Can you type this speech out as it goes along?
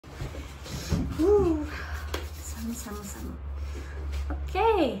Okay,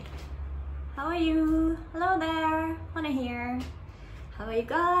 how are you? Hello there, Hona here. How are you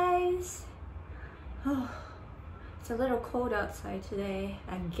guys? Oh, it's a little cold outside today.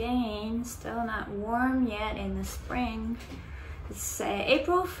 Again, still not warm yet in the spring. It's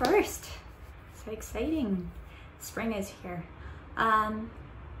April 1st. So exciting. Spring is here.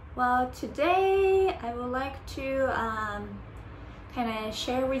 Well, today I would like to kind of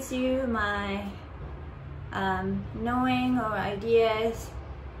share with you my knowing or ideas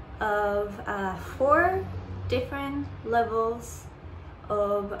of 4 different levels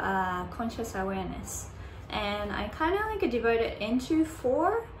of conscious awareness, and I kind of like divide it into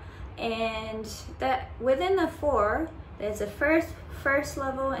 4, and that within the 4 there's a first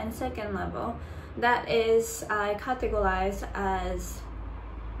level and second level that is categorized as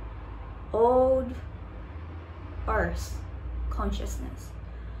old earth consciousness,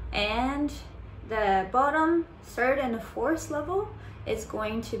 and the bottom 3rd and 4th level is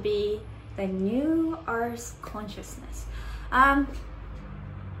going to be the new earth consciousness. The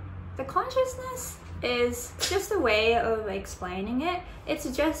consciousness is just a way of explaining it. It's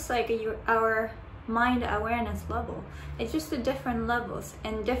just like our mind awareness level. It's just the different levels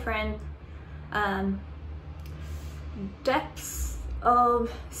and different depths of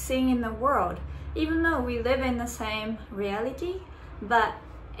seeing the world. Even though we live in the same reality, but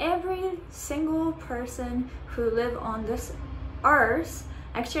every single person who live on this earth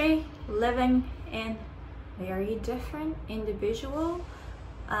actually living in very different individuality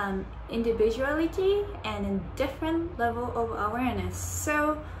and a different level of awareness.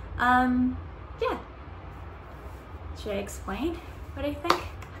 So yeah, should I explain what I think?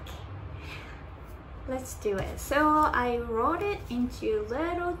 Okay, let's do it. So I wrote it into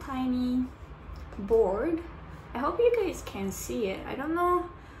little tiny board. I hope you guys can see it. I don't know,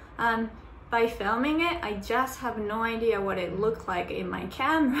 by filming it I just have no idea what it looked like in my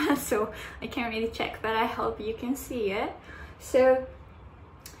camera, so I can't really check, but I hope you can see it. So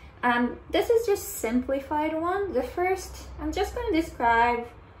this is just simplified one. The first, I'm just going to describe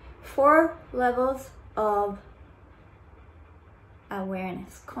 4 levels of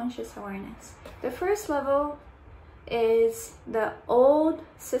awareness, conscious awareness. The first level is the old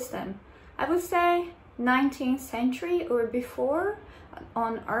system. I would say 19th century or before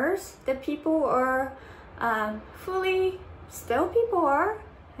on Earth, the people are people are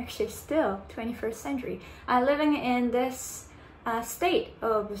actually still 21st century living in this state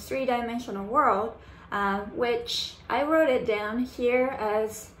of 3-dimensional world, which I wrote it down here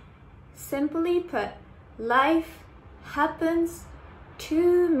as simply put, life happens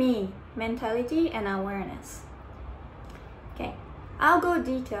to me mentality and awareness. Okay, I'll go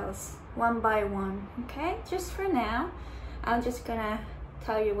details one by one. Okay, just for now I'm just gonna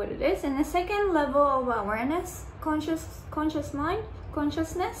tell you what it is. And the second level of awareness, consciousness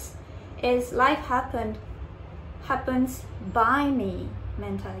is life happens by me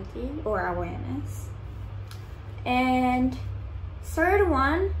mentality or awareness. And third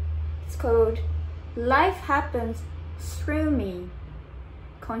one is called life happens through me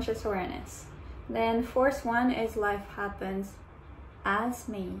conscious awareness. Then fourth one is life happens as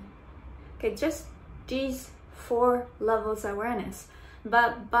me. Okay, just these 4 levels of awareness.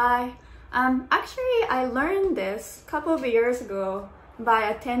 But by actually I learned this a couple of years ago by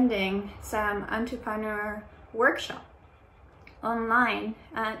attending some entrepreneur workshop online,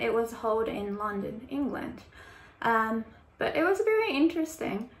 and it was held in London, England. But it was very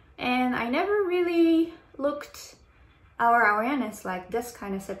interesting, and I never really looked our awareness like this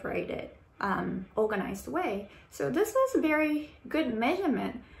kind of separated, organized way. So this was a very good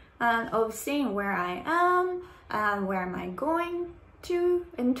measurement of seeing where I am, where am I going to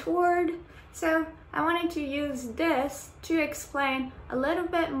and toward. So I wanted to use this to explain a little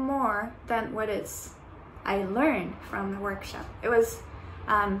bit more than what I learned from the workshop. It was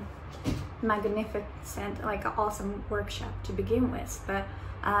magnificent, like an awesome workshop to begin with, but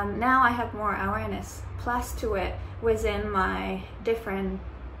now I have more awareness plus to it within my different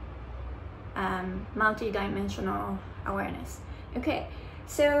multi-dimensional awareness. Okay,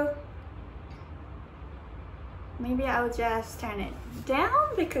 so maybe I'll just turn it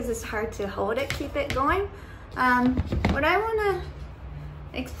down because it's hard to hold it, keep it going. What I want to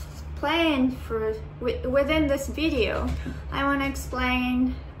explain within this video, I want to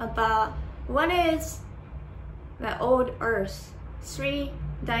explain about what is the old earth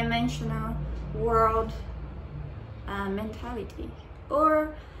 3-dimensional world mentality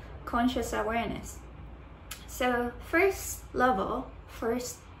or conscious awareness. So first level,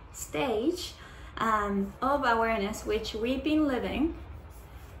 first stage of awareness which we've been living,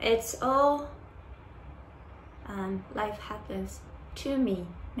 it's all life happens to me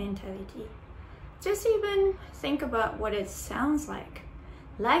mentality. Just even think about what it sounds like.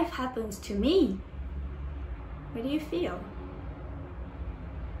 Life happens to me. What do you feel?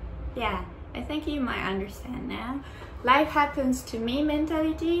 Yeah, I think you might understand now. Life happens to me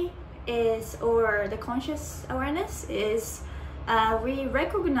mentality is, or the conscious awareness is, we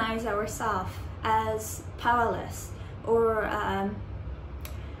recognize ourselves as powerless, or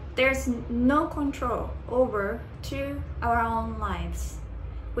there's no control over to our own lives,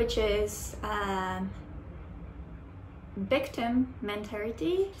 which is victim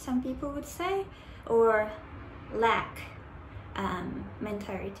mentality, some people would say, or lack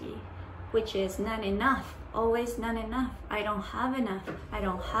mentality, which is not enough, always not enough. I don't have enough. I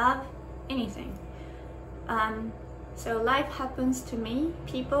don't have anything. So life happens to me.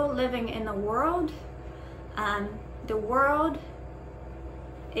 People living in the world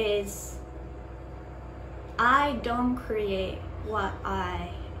is, I don't create what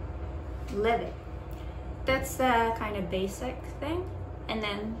I live in. That's the kind of basic thing. And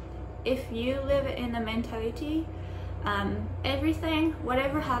then if you live in a mentality, everything,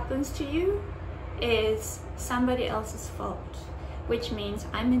 whatever happens to you is somebody else's fault, which means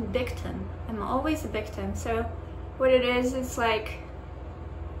I'm a victim. I'm always a victim. So what it is, it's like,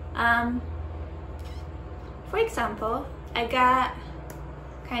 for example, I got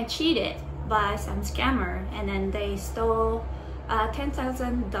kind of cheated by some scammer, and then they stole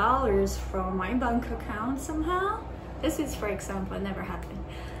 $10,000 from my bank account somehow. This is, for example, it never happened.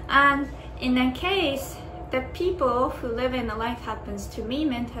 And in that case, the people who live in a life happens to me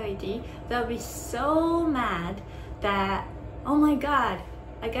mentality, they'll be so mad that, oh my god,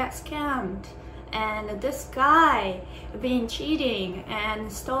 I got scammed, and this guy been cheating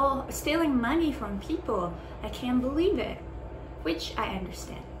and stealing money from people. I can't believe it, which I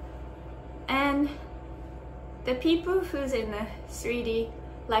understand. And the people who's in the 3D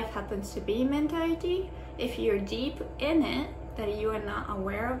life happens to be mentality, if you're deep in it, that you are not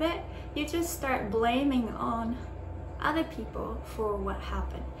aware of it, you just start blaming on other people for what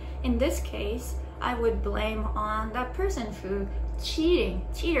happened. In this case, I would blame on that person who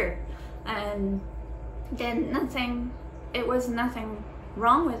cheater, and then it was nothing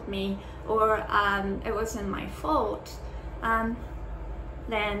wrong with me, or it wasn't my fault.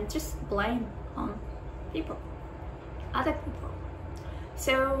 Then just blame on people, other people.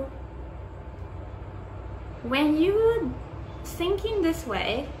 So when you thinking this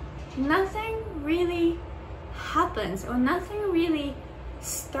way, nothing really happens, or nothing really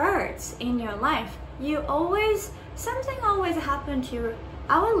starts in your life. Something always happens to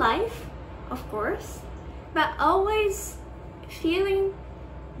our life, of course, but always feeling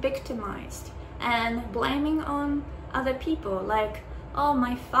victimized and blaming on other people, like, oh,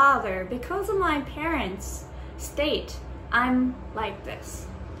 my father, because of my parents' state, I'm like this.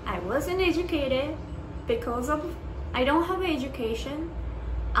 I wasn't educated, because of I don't have education,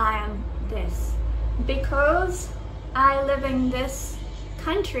 I am this. Because I live in this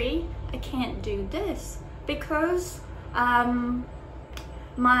country, I can't do this. Because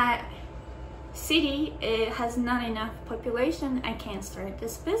my city, it has not enough population, I can't start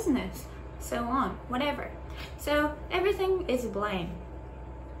this business, so on, whatever. So everything is blame.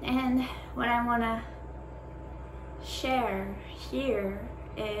 And what I want to share here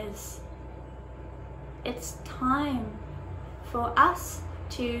is, it's time for us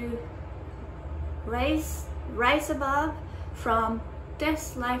to rise above from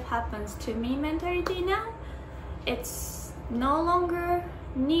this life happens to me mentality now. It's no longer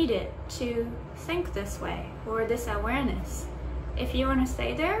needed to think this way, or this awareness. If you want to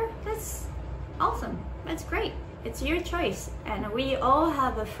stay there, that's awesome, that's great, it's your choice. And we all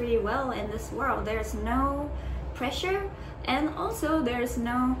have a free will in this world. There's no pressure, and also there's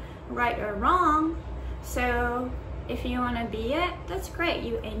no right or wrong. So if you want to be it, that's great.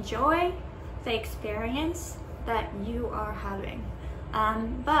 You enjoy the experience that you are having.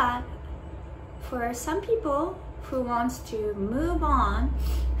 But for some people who wants to move on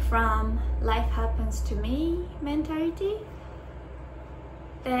from life happens to me mentality,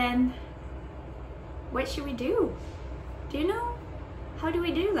 then what should we do? Do you know? How do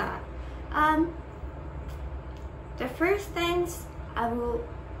we do that? The first things I will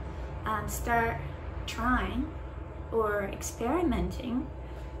start trying or experimenting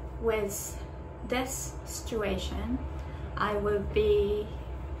with this situation, I would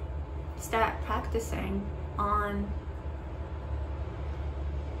start practicing on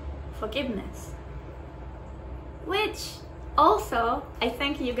forgiveness, which also I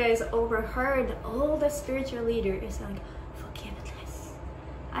think you guys overheard all the spiritual leaders like, forgiveness.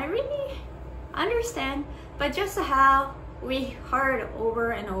 understand, but just how we heard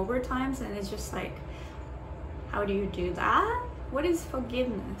over and over times, and it's just like, how do you do that? What is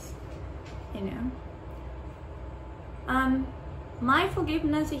forgiveness? You know? My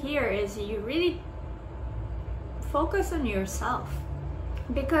forgiveness here is you really focus on yourself,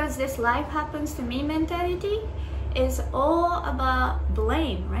 because this life happens to me mentality is all about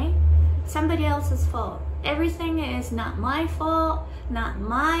blame, right? Somebody else's fault. Everything is not my fault, not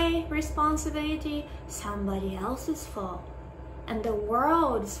my responsibility, somebody else's fault. And the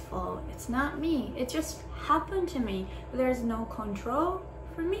world's fault. It's not me. It just happened to me. There's no control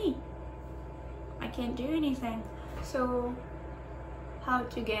for me. I can't do anything. So how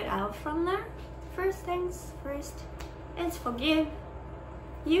to get out from that? First things first is forgive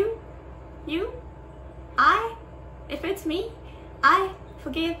you, I, if it's me, I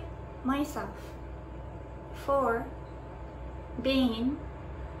forgive myself for being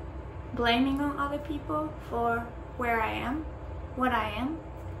blaming on other people for where I am, what I am,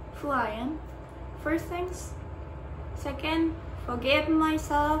 who I am. First things. Second, forgive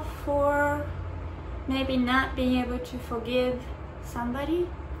myself for maybe not being able to forgive somebody.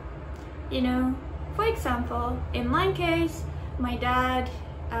 You know, for example, in my case, my dad,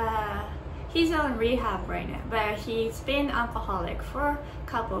 he's on rehab right now, but he's been alcoholic for a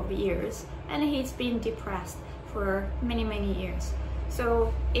couple of years, and he's been depressed for many years.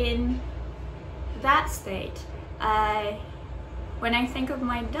 So in that state, when I think of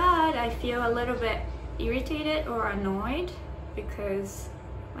my dad, I feel a little bit irritated or annoyed, because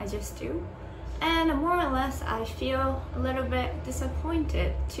I just do. And more or less, I feel a little bit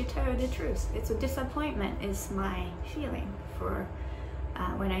disappointed, to tell you the truth. It's a disappointment is my feeling for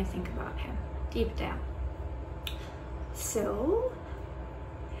when I think about him, deep down. So,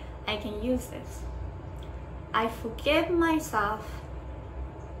 I can use this. I forgive myself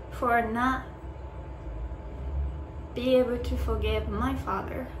for not being able to forgive my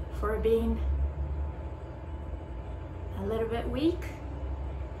father for being a little bit weak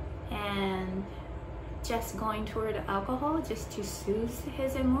and just going toward alcohol just to soothe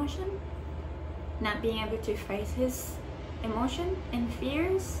his emotion, not being able to face his emotion and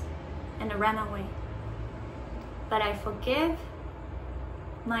fears, and run away. But I forgive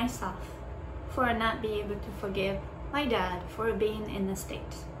myself for not being able to forgive my dad for being in the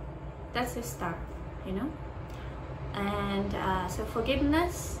state. That's the start, you know? And so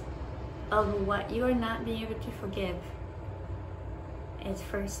forgiveness of what you are not being able to forgive is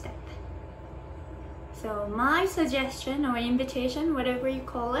first step. So my suggestion or invitation, whatever you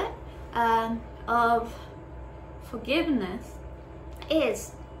call it, of forgiveness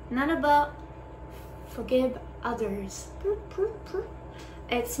is not about forgive others.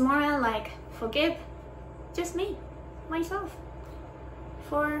 It's more like forgive just me, myself,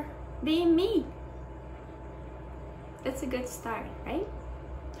 for being me. That's a good start, right?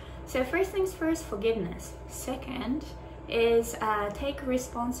 So first things first, forgiveness. Second is take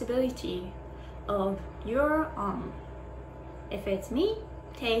responsibility of your own. If it's me,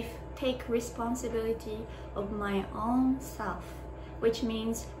 take responsibility of my own self, which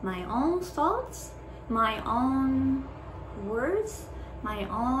means my own thoughts, my own words, my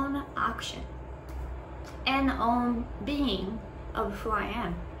own action, and own being of who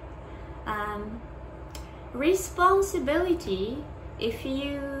I am. Responsibility, if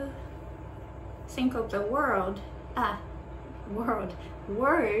you think of the words,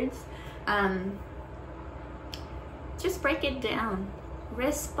 just break it down.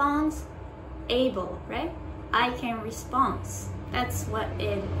 Response able, right? I can respond. That's what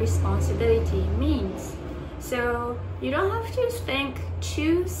responsibility means. So you don't have to think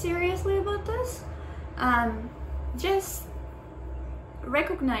too seriously about this. Just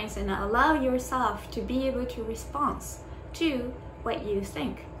recognize and allow yourself to be able to respond to what you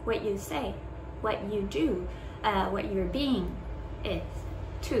think, what you say, what you do, what your being is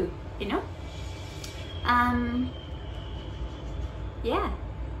too, you know?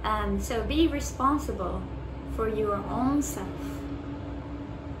 So be responsible for your own self.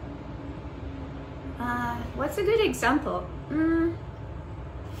 What's a good example?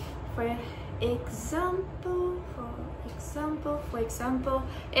 For example,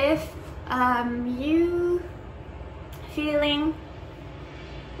 if you feeling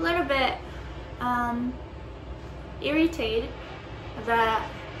a little bit irritated that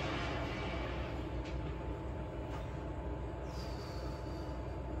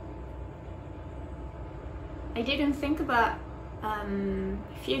I didn't think about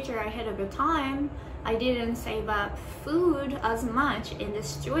future ahead of the time. I didn't save up food as much in the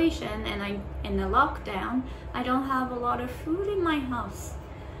situation, and in the lockdown, I don't have a lot of food in my house.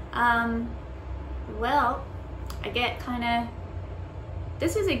 well, I get kind of,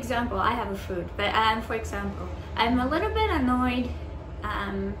 this is example, I have a food, but for example, I'm a little bit annoyed,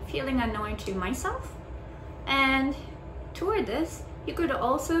 feeling annoyed to myself, and toward this, you could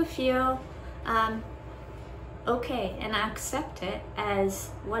also feel okay and accept it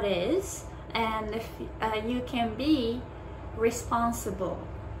as what is, and if you can be responsible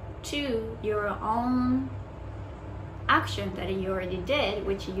to your own action that you already did,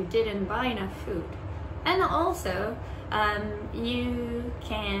 which you didn't buy enough food. And also you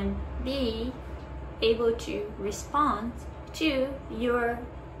can be able to respond to your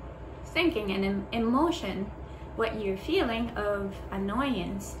thinking and emotion, what you're feeling of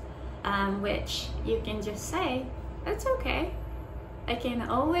annoyance, which you can just say, that's okay. I can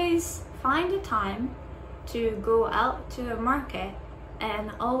always find a time to go out to the market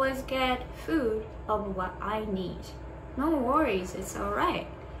and always get food of what I need. No worries, it's alright.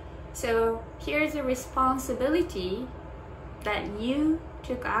 So here's a responsibility that you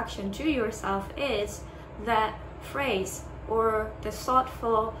took action to yourself, is that phrase or the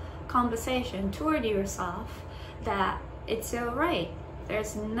thoughtful conversation toward yourself that it's alright.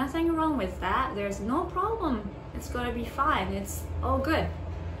 There's nothing wrong with that. There's no problem. It's gonna be fine. It's all good.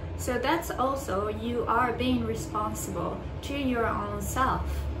 So that's also, you are being responsible to your own self,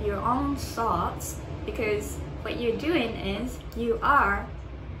 your own thoughts, because what you're doing is you are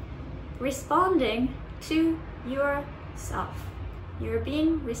responding to yourself. You're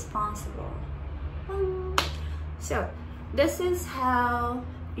being responsible. So this is how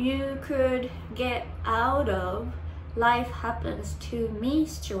you could get out of life happens to me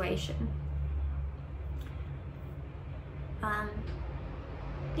situation.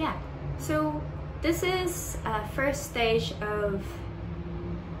 Yeah, so this is a first stage of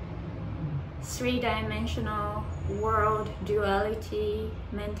three-dimensional world duality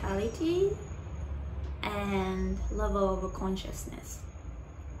mentality and level of consciousness.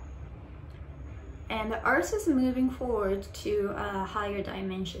 And the earth is moving forward to a higher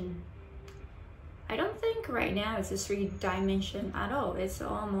dimension. I don't think right now it's a 3-dimension at all. It's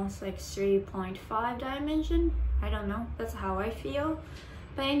almost like 3.5 dimension. I don't know, that's how I feel.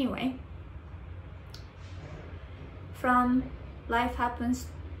 But anyway, from life happens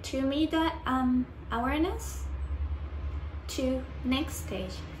to me that awareness to next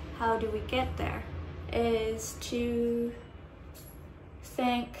stage, how do we get there, is to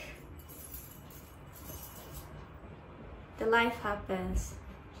think the life happens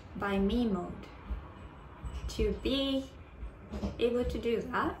by me mode. To be able to do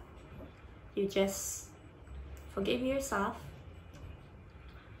that, you just forgive yourself,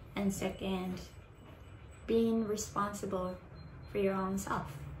 and second, being responsible for your own self.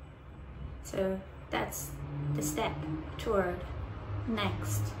 So that's the step toward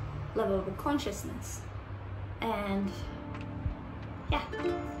next level of consciousness. And yeah,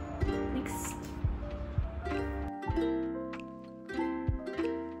 next